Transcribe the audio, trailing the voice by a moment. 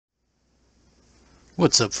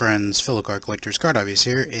What's up, friends? Fellow card collectors, Card Obvious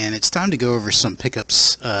here, and it's time to go over some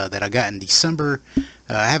pickups that I got in December.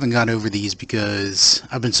 I haven't gone over these because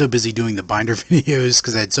I've been so busy doing the binder videos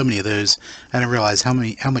because I had so many of those. I didn't realize how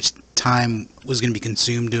much time was going to be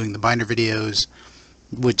consumed doing the binder videos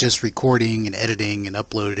with just recording and editing and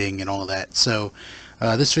uploading and all of that. So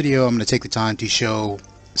this video, I'm going to take the time to show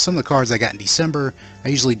some of the cards I got in December. I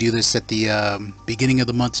usually do this at the beginning of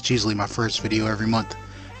the month. It's usually my first video every month,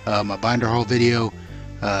 my binder haul video.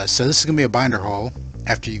 So this is going to be a binder haul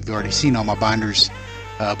after you've already seen all my binders,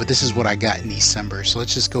 but this is what I got in December. So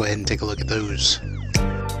let's just go ahead and take a look at those.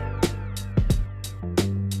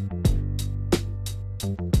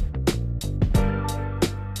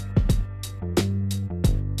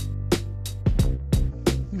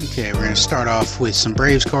 Okay, we're going to start off with some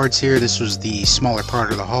Braves cards here. This was the smaller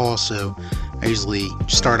part of the haul, so I usually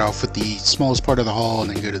start off with the smallest part of the haul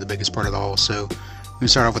and then go to the biggest part of the haul. So we're going to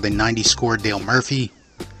start off with a 90 score Dale Murphy.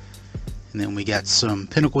 And then we got some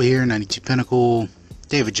Pinnacle here, 92 Pinnacle,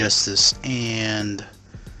 David Justice, and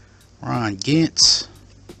Ron Gant.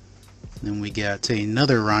 And then we got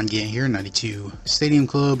another Ron Gant here, 92 Stadium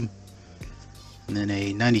Club. And then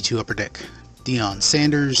a 92 Upper Deck Deion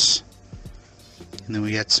Sanders. And then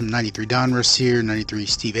we got some 93 Donruss here, 93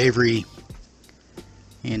 Steve Avery,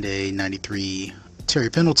 and a 93 Terry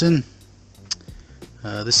Pendleton.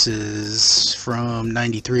 This is from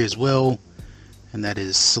 93 as well, and that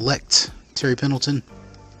is Select Terry Pendleton.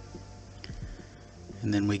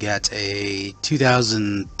 And then we got a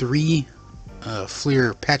 2003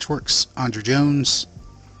 Fleer Patchworks Andruw Jones,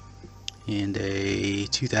 and a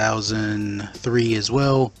 2003 as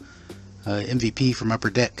well MVP from Upper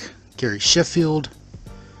Deck Gary Sheffield.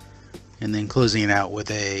 And then closing it out with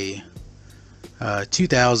a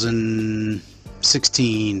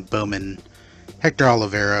 2016 Bowman Hector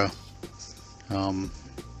Olivera.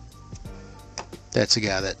 That's a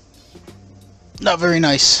guy that not very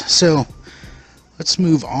nice. So let's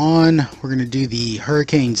move on. We're going to do the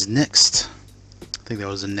Hurricanes next. I think that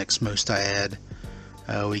was the next most I had.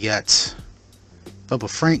 We got Bubba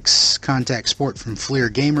Franks Contact Sport from Fleer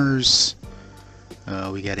Gamers.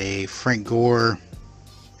 We got a Frank Gore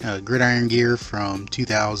Gridiron Gear from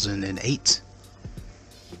 2008.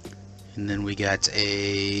 And then we got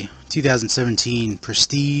a 2017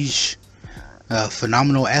 Prestige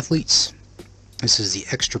Phenomenal Athletes. This is the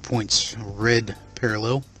Extra Points Red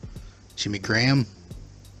Parallel, Jimmy Graham.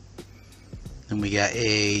 Then we got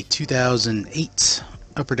a 2008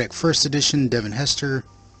 Upper Deck First Edition Devin Hester.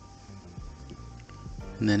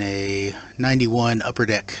 And then a 91 Upper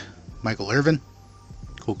Deck Michael Irvin.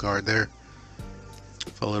 Cool card there.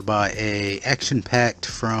 Followed by a Action Packed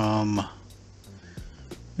from, what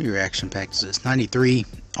your Action Packed is this? 93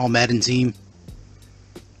 All Madden Team,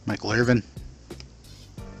 Michael Irvin.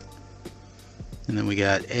 And then we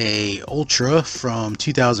got a Ultra from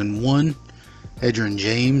 2001, Edgerrin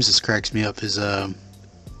James. This cracks me up. His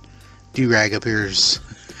do-rag up here is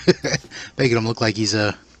making him look like he's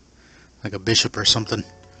like a bishop or something.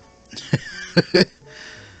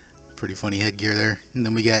 Pretty funny headgear there. And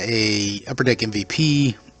then we got a Upper Deck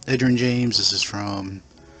MVP, Edgerrin James. This is from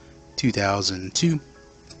 2002.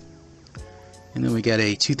 And then we got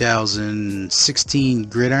a 2016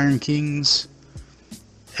 Gridiron Kings,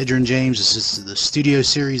 Edgerrin James. This is the Studio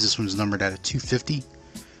Series. This one's numbered out of 250.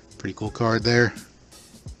 Pretty cool card there.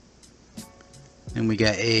 And we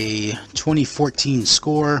got a 2014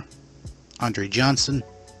 Score, Andre Johnson.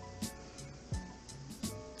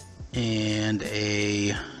 And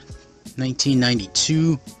a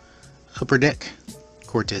 1992 Upper Deck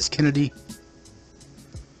Cortez Kennedy.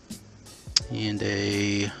 And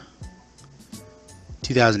a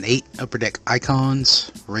 2008 Upper Deck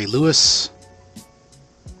Icons, Ray Lewis.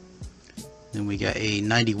 Then we got a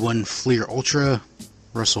 91 Fleer Ultra,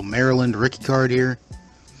 Russell Maryland rookie card here.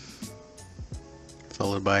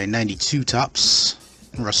 Followed by 92 Topps,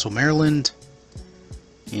 Russell Maryland.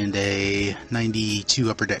 And a 92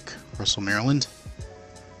 Upper Deck, Russell Maryland.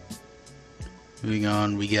 Moving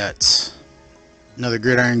on, we got another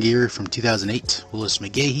Gridiron Gear from 2008, Willis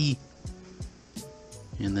McGahee.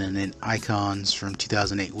 And then an Icons from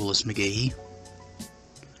 2008, Willis McGahee.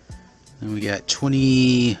 Then we got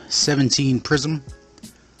 2017 Prism,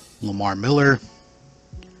 Lamar Miller.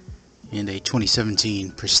 And a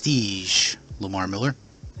 2017 Prestige, Lamar Miller.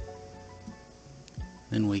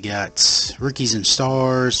 Then we got Rookies and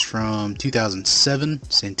Stars from 2007,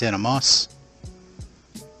 Santana Moss.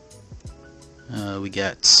 We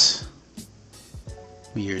got,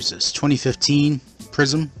 what year is this? 2015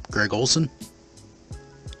 Prism, Greg Olson.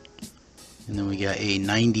 And then we got a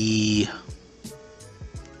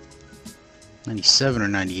 97 or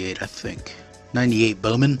 98, I think. 98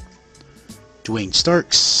 Bowman, Dwayne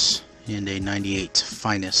Starks, and a 98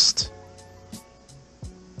 Finest.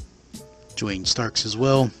 Dwayne Starks as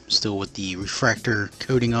well, still with the refractor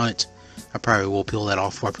coating on it. I probably will peel that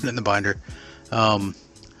off before I put it in the binder.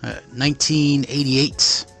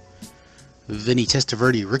 1988 Vinny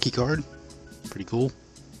Testaverde rookie card, pretty cool.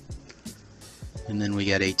 And then we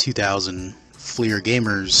got a 2000 Fleer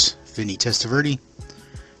Gamers Vinny Testaverde.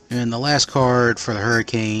 And the last card for the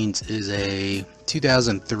Hurricanes is a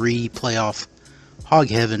 2003 playoff Hog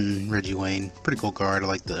Heaven Reggie Wayne. Pretty cool card. I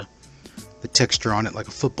like the texture on it, like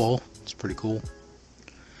a football. It's pretty cool.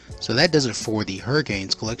 So that does it for the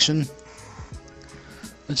Hurricanes collection.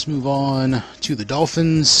 Let's move on to the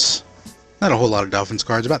Dolphins. Not a whole lot of Dolphins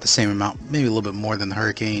cards, about the same amount, maybe a little bit more than the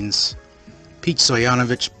Hurricanes. Pete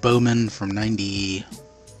Stoyanovich Bowman from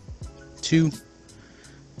 92.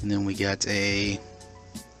 And then we got a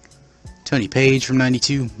Tony Page from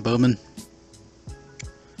 92, Bowman.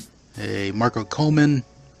 A Marco Coleman,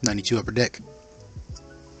 92 Upper Deck.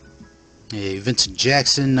 A Vincent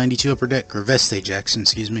Jackson, 92 Upper Deck, or Veste Jackson,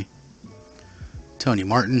 excuse me. Tony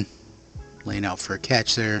Martin, laying out for a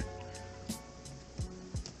catch there.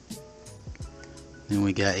 Then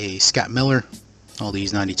we got a Scott Miller, all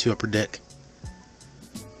these 92 Upper Deck.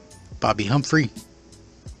 Bobby Humphrey.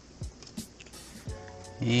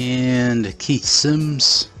 And Keith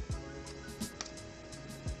Sims.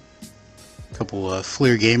 A couple of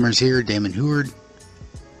Fleer Gamers here, Damon Heward.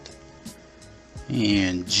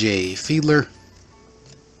 And Jay Fiedler.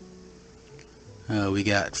 We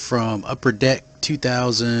got from Upper Deck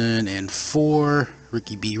 2004,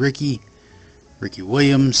 Ricky B. Ricky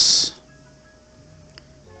Williams.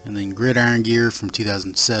 And then Gridiron Gear from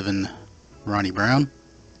 2007, Ronnie Brown.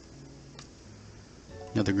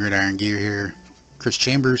 Another Gridiron Gear here, Chris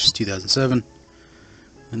Chambers, 2007.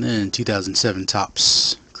 And then 2007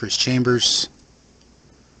 Topps, Chris Chambers.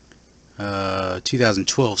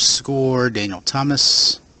 2012 Score, Daniel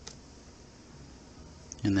Thomas.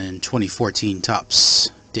 And then 2014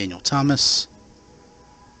 Topps, Daniel Thomas.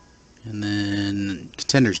 And then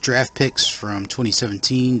Contenders Draft Picks from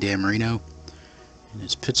 2017, Dan Marino. And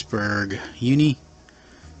his Pittsburgh Uni.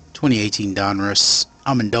 2018 Donruss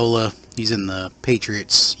Amendola. He's in the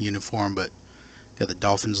Patriots uniform, but got the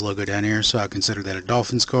Dolphins logo down here, so I consider that a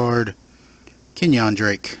Dolphins card. Kenyon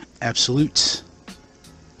Drake Absolute.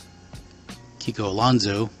 Kiko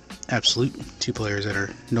Alonso Absolute. Two players that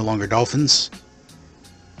are no longer Dolphins.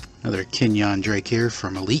 Another Kenyon Drake here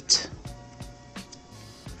from Elite.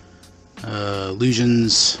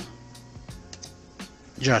 Illusions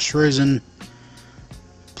Josh Rosen.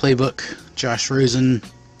 Playbook Josh Rosen.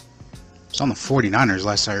 It's on the 49ers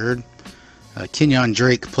last I heard. Kenyon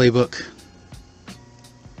Drake Playbook.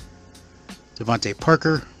 Devontae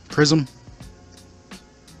Parker Prism.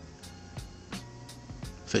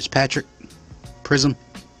 Fitzpatrick Prism.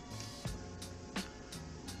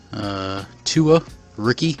 Tua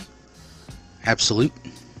Ricky Absolute.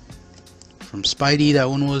 From Spidey, that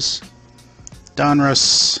one was.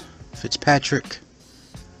 Donruss Fitzpatrick.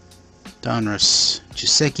 Donruss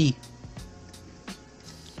Jaceki.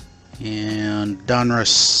 And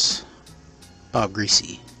Donruss Bob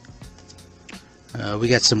Greasy. We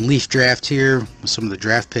got some Leaf draft here with some of the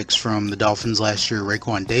draft picks from the Dolphins last year.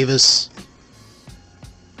 Raekwon Davis.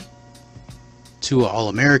 Tua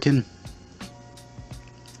All-American.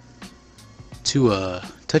 Tua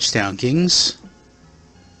Touchdown Kings.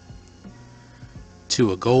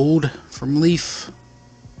 Tua Gold from Leaf.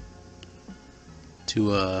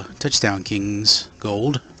 Tua Touchdown Kings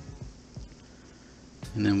Gold.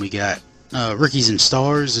 And then we got Rookies and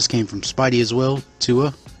Stars. This came from Spidey as well.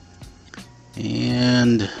 Tua.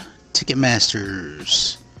 And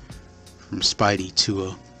Ticketmasters from Spidey.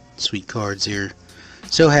 Tua. Sweet cards here.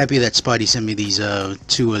 So happy that Spidey sent me these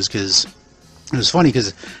Tuas, because it was funny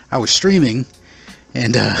because I was streaming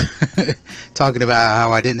and talking about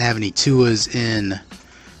how I didn't have any Tuas in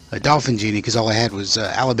a Dolphins uni because all I had was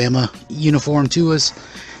Alabama uniform Tuas,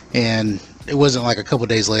 and it wasn't like a couple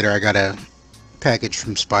days later I got a package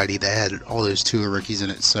from Spidey that had all those Tua rookies in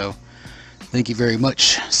it. So thank you very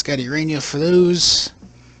much, Scotty Rania, for those.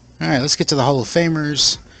 Alright, let's get to the Hall of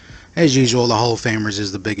Famers. As usual, the Hall of Famers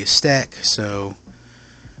is the biggest stack, so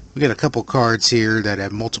we got a couple cards here that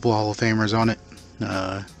have multiple Hall of Famers on it.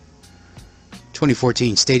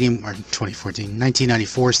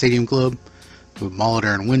 1994 Stadium Club with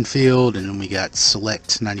Molitor and Winfield, and then we got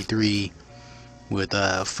Select 93 with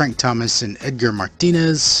Frank Thomas and Edgar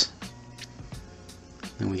Martinez.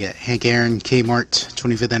 Then we got Hank Aaron, Kmart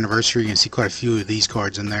 25th anniversary. You can see quite a few of these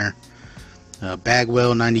cards in there.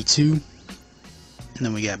 Bagwell 92, and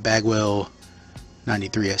then we got Bagwell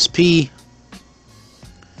 93 SP.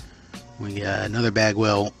 We got another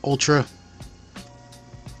Bagwell Ultra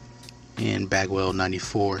and Bagwell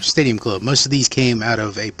 94 Stadium Club. Most of these came out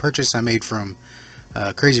of a purchase I made from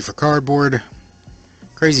Crazy for Cardboard.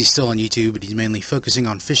 Crazy's still on YouTube, but he's mainly focusing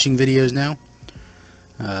on fishing videos now.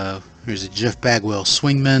 Here's a Jeff Bagwell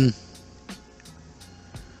Swingman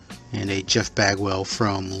and a Jeff Bagwell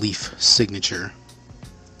from Leaf Signature.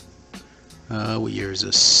 What year is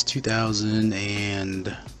this?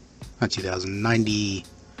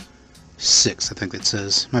 96, I think that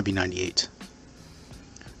says. Might be 98.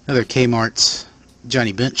 Another Kmart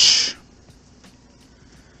Johnny Bench.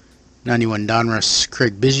 91 Donruss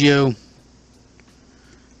Craig Biggio.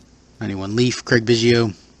 91 Leaf Craig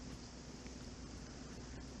Biggio.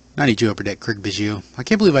 92 Upper Deck Craig Biggio. I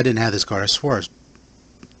can't believe I didn't have this card. I swore I've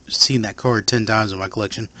seen that card 10 times in my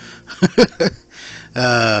collection.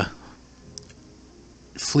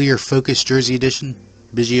 Fleer Focus Jersey Edition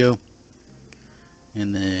Biggio.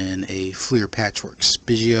 And then a Fleer Patchworks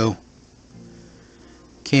Biggio.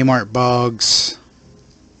 Kmart Boggs.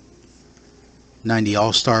 90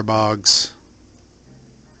 All-Star Boggs.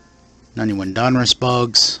 91 Donruss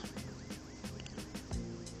Boggs.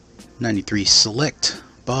 93 Select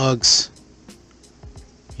Boggs.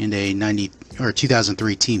 And a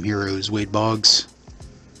 2003 Team Heroes Wade Boggs.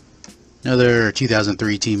 Another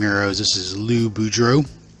 2003 Team Heroes. This is Lou Boudreau,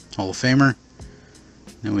 Hall of Famer.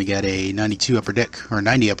 Then we got a 92 Upper Deck, or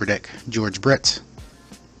 90 Upper Deck, George Brett.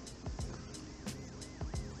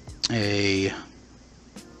 A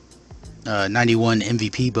 91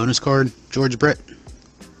 MVP bonus card, George Brett.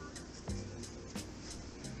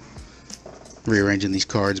 Rearranging these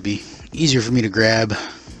cards be easier for me to grab.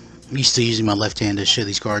 I'm used to using my left hand to show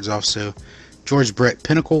these cards off. So, George Brett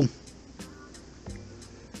Pinnacle.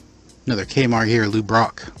 Another Kmart here, Lou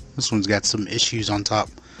Brock. This one's got some issues on top.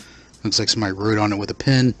 Looks like somebody wrote on it with a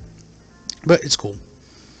pen, but it's cool.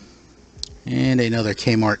 And another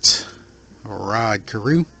Kmart Rod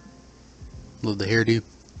Carew. Love the hairdo.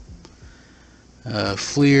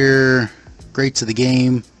 Fleer Greats of the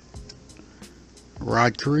Game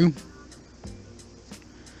Rod Carew.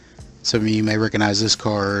 Some of you may recognize this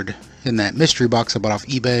card in that mystery box I bought off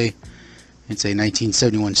eBay. It's a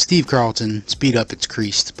 1971 Steve Carlton. Speed up, it's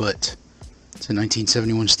creased, but it's a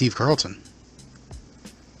 1971 Steve Carlton.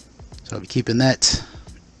 So I'll be keeping that.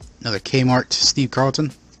 Another Kmart Steve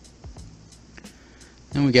Carlton.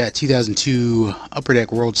 Then we got 2002 Upper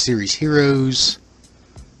Deck World Series Heroes,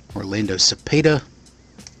 Orlando Cepeda.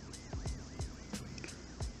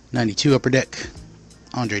 92 Upper Deck,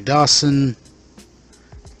 Andre Dawson.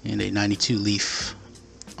 And a 92 Leaf,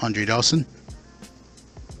 Andre Dawson.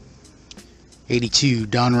 82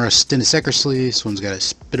 Donruss Dennis Eckersley. This one's got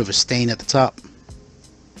a bit of a stain at the top.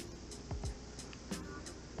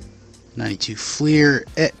 92 Fleer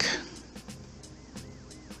Eck.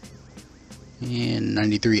 And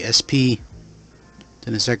 93 SP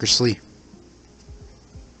Dennis Eckersley.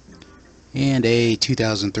 And a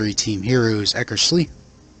 2003 Team Heroes Eckersley.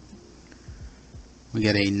 We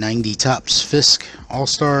got a 90 Topps Fisk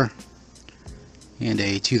All-Star. And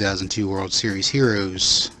a 2002 World Series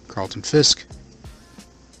Heroes Carlton Fisk.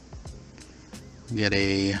 We got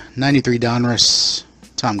a 93 Donruss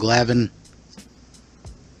Tom Glavine.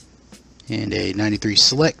 And a 93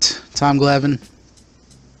 Select Tom Glavine.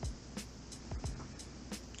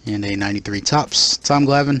 And a 93 Topps Tom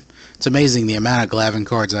Glavine. It's amazing the amount of Glavine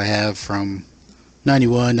cards I have from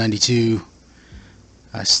 91, 92.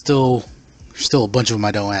 Still a bunch of them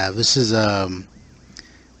I don't have. This is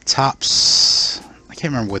Topps. I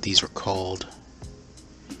can't remember what these were called.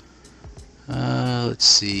 Let's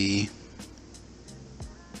see.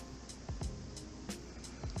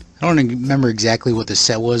 I don't remember exactly what the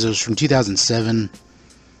set was. It was from 2007.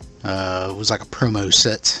 It was like a promo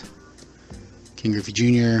set. King Griffey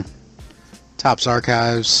Jr. Topps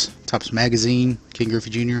Archives. Topps Magazine. King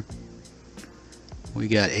Griffey Jr. We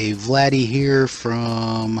got a Vladdy here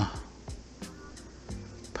from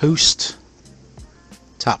Post.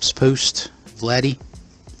 Topps Post. Vladdy.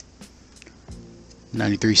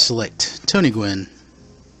 93 Select Tony Gwynn.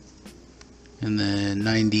 And then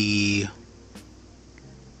 93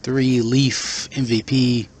 Leaf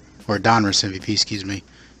MVP, or Donruss MVP, excuse me,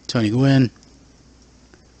 Tony Gwynn.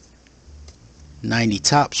 90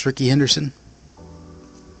 Topps Rickey Henderson.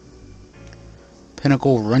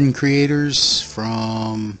 Pinnacle Run Creators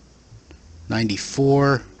from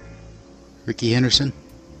 94 Rickey Henderson.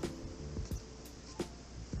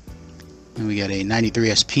 And we got a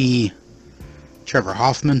 93 SP Trevor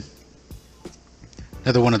Hoffman.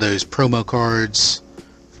 Another one of those promo cards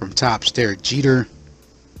from Topps, Derek Jeter.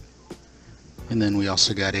 And then we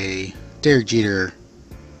also got a Derek Jeter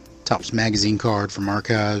Topps Magazine card from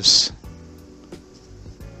Archives.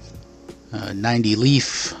 90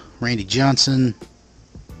 Leaf, Randy Johnson,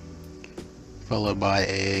 followed by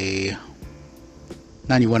a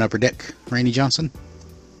 91 Upper Deck, Randy Johnson,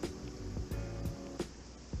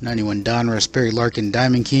 91 Donruss, Barry Larkin,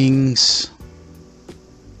 Diamond Kings,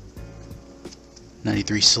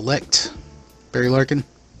 93 Select, Barry Larkin,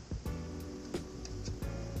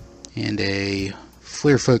 and a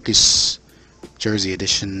Fleer Focus Jersey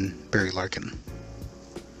Edition, Barry Larkin.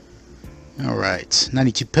 Alright,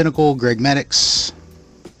 92 Pinnacle, Greg Maddux.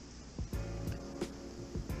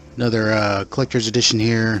 Another collector's edition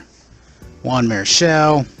here, Juan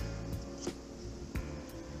Marichal.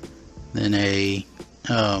 Then a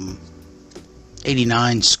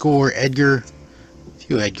 89 Score Edgar. A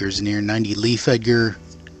few Edgars in here. 90 Leaf Edgar.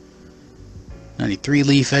 93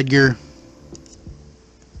 Leaf Edgar.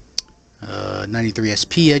 93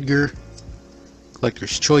 SP Edgar.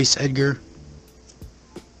 Collector's Choice Edgar.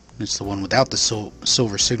 It's the one without the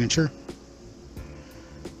silver signature.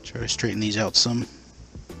 Try to straighten these out some.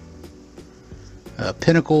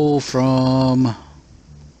 Pinnacle from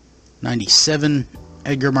 97,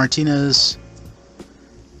 Edgar Martinez.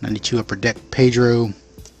 92 Upper Deck, Pedro.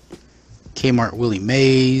 Kmart, Willie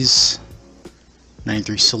Mays.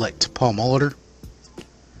 93 Select, Paul Molitor.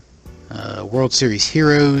 World Series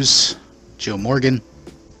Heroes, Joe Morgan.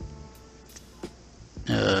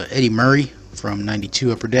 Eddie Murray from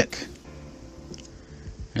 92 Upper Deck.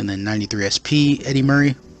 And then 93 SP, Eddie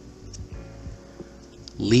Murray.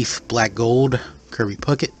 Leaf Black Gold, Kirby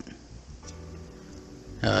Puckett.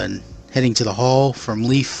 Heading to the Hall from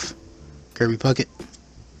Leaf, Kirby Puckett.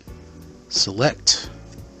 Select,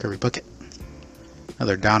 Kirby Puckett.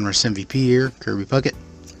 Another Donruss MVP here, Kirby Puckett.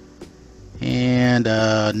 And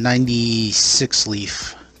 96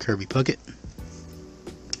 Leaf, Kirby Puckett.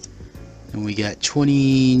 And we got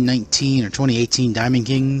 2019 or 2018 Diamond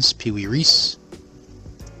Kings, Pee Wee Reese.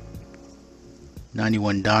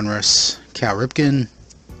 91 Donruss, Cal Ripken.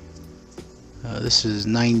 This is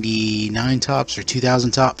 99 Topps or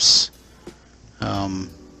 2000 Topps.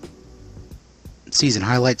 Season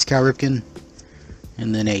highlights, Cal Ripken.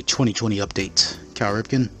 And then a 2020 update, Cal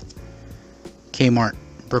Ripken. Kmart,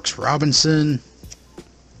 Brooks Robinson.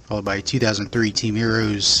 Followed by 2003 Team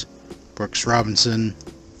Heroes, Brooks Robinson.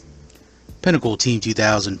 Pinnacle Team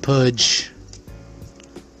 2000 Pudge.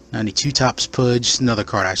 92 Topps Pudge. Another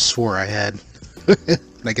card I swore I had. But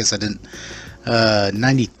I guess I didn't.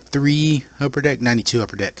 93 Upper Deck, 92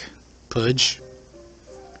 Upper Deck Pudge.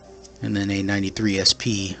 And then a 93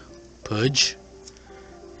 SP Pudge.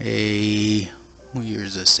 What year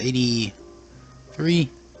is this? 83?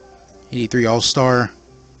 83 All-Star.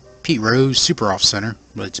 Pete Rose, super off-center,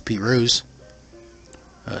 but it's Pete Rose.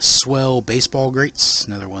 Swell Baseball Greats,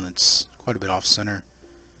 another one that's quite a bit off-center.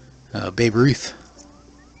 Babe Ruth.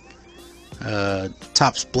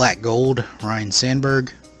 Topps Black Gold, Ryan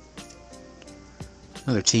Sandberg.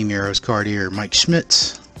 Another Team Heroes card here, Mike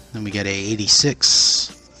Schmidt. Then we got a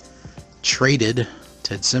 86 Traded,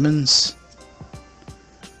 Ted Simmons.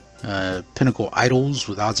 Pinnacle Idols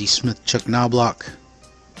with Ozzie Smith, Chuck Knobloch.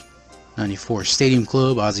 94 Stadium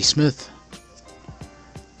Club, Ozzie Smith.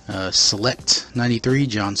 Select 93,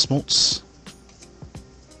 John Smoltz.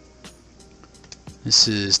 This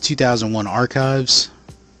is 2001 Archives,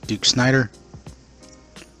 Duke Snider.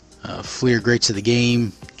 Fleer Greats of the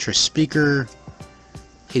Game, Tris Speaker.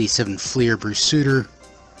 87 Fleer, Bruce Sutter.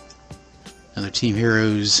 Another Team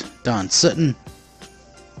Heroes, Don Sutton.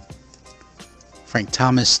 Frank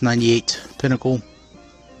Thomas, 98 Pinnacle.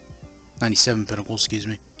 97 Pinnacle, excuse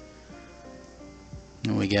me.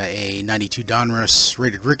 And we got a 92 Donruss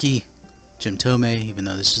rated rookie, Jim Thome, even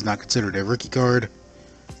though this is not considered a rookie card.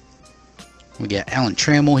 We got Alan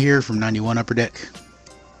Trammell here from 91 Upper Deck.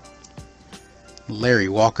 Larry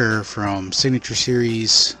Walker from Signature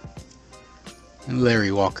Series. And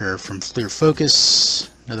Larry Walker from Fleer Focus.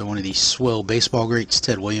 Another one of these swell baseball greats,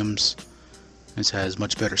 Ted Williams. This has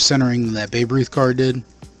much better centering than that Babe Ruth card did.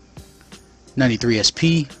 93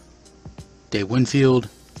 SP, Dave Winfield.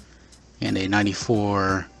 And a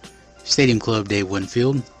 94 Stadium Club, Dave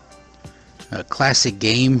Winfield. A classic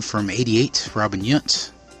game from 88, Robin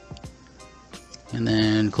Yount. And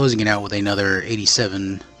then closing it out with another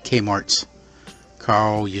 87 Kmart,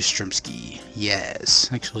 Carl Yastrzemski. Yes,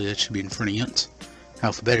 actually that should be in front of Yount,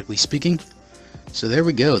 alphabetically speaking. So there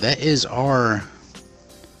we go. That is our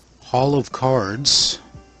Hall of Cards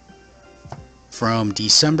from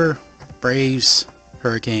December. Braves,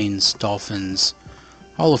 Hurricanes, Dolphins,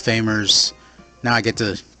 Hall of Famers. Now I get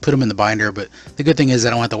to put them in the binder, but the good thing is I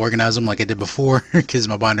don't have to organize them like I did before because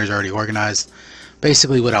my binder's already organized.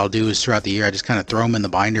 Basically what I'll do is throughout the year I just kind of throw them in the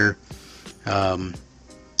binder, and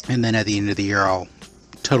then at the end of the year I'll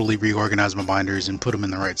totally reorganize my binders and put them in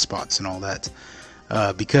the right spots and all that.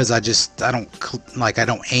 Because I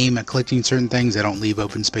don't aim at collecting certain things. I don't leave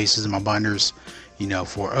open spaces in my binders, you know,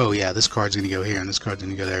 for, oh yeah, this card's gonna go here and this card's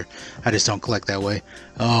gonna go there. I just don't collect that way.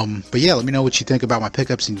 But yeah, let me know what you think about my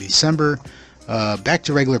pickups in December. Back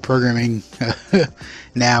to regular programming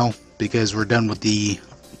now, because we're done with the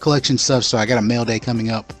collection stuff. So I got a mail day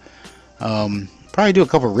coming up. Probably do a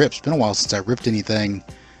couple rips. It's been a while since I ripped anything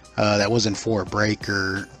that wasn't for a break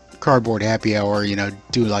or cardboard happy hour, you know,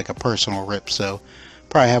 do like a personal rip. So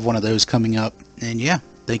probably have one of those coming up. And yeah,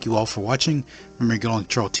 thank you all for watching. Remember, you can only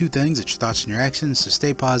control two things: it's your thoughts and your actions. So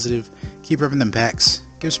stay positive, keep ripping them packs,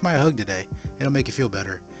 give somebody a hug today. It'll make you feel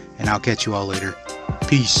better. And I'll catch you all later.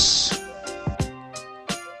 Peace.